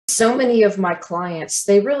so many of my clients,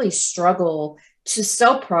 they really struggle to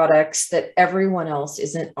sell products that everyone else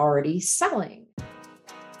isn't already selling.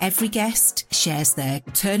 Every guest shares their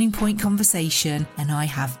turning point conversation, and I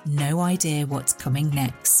have no idea what's coming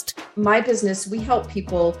next. My business, we help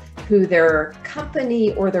people who their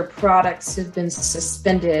company or their products have been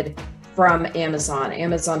suspended from Amazon.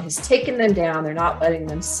 Amazon has taken them down. They're not letting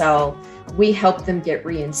them sell. We help them get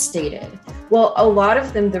reinstated. Well, a lot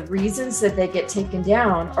of them, the reasons that they get taken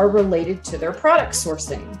down are related to their product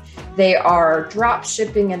sourcing. They are drop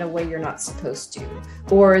shipping in a way you're not supposed to,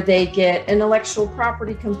 or they get intellectual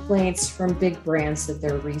property complaints from big brands that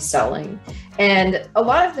they're reselling. And a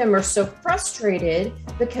lot of them are so frustrated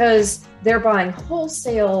because they're buying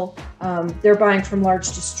wholesale, they're buying from large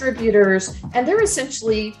distributors, and they're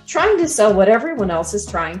essentially trying to sell what everyone else is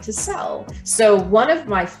trying to sell. So one of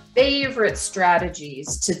my favorite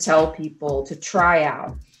strategies to tell people to try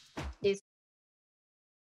out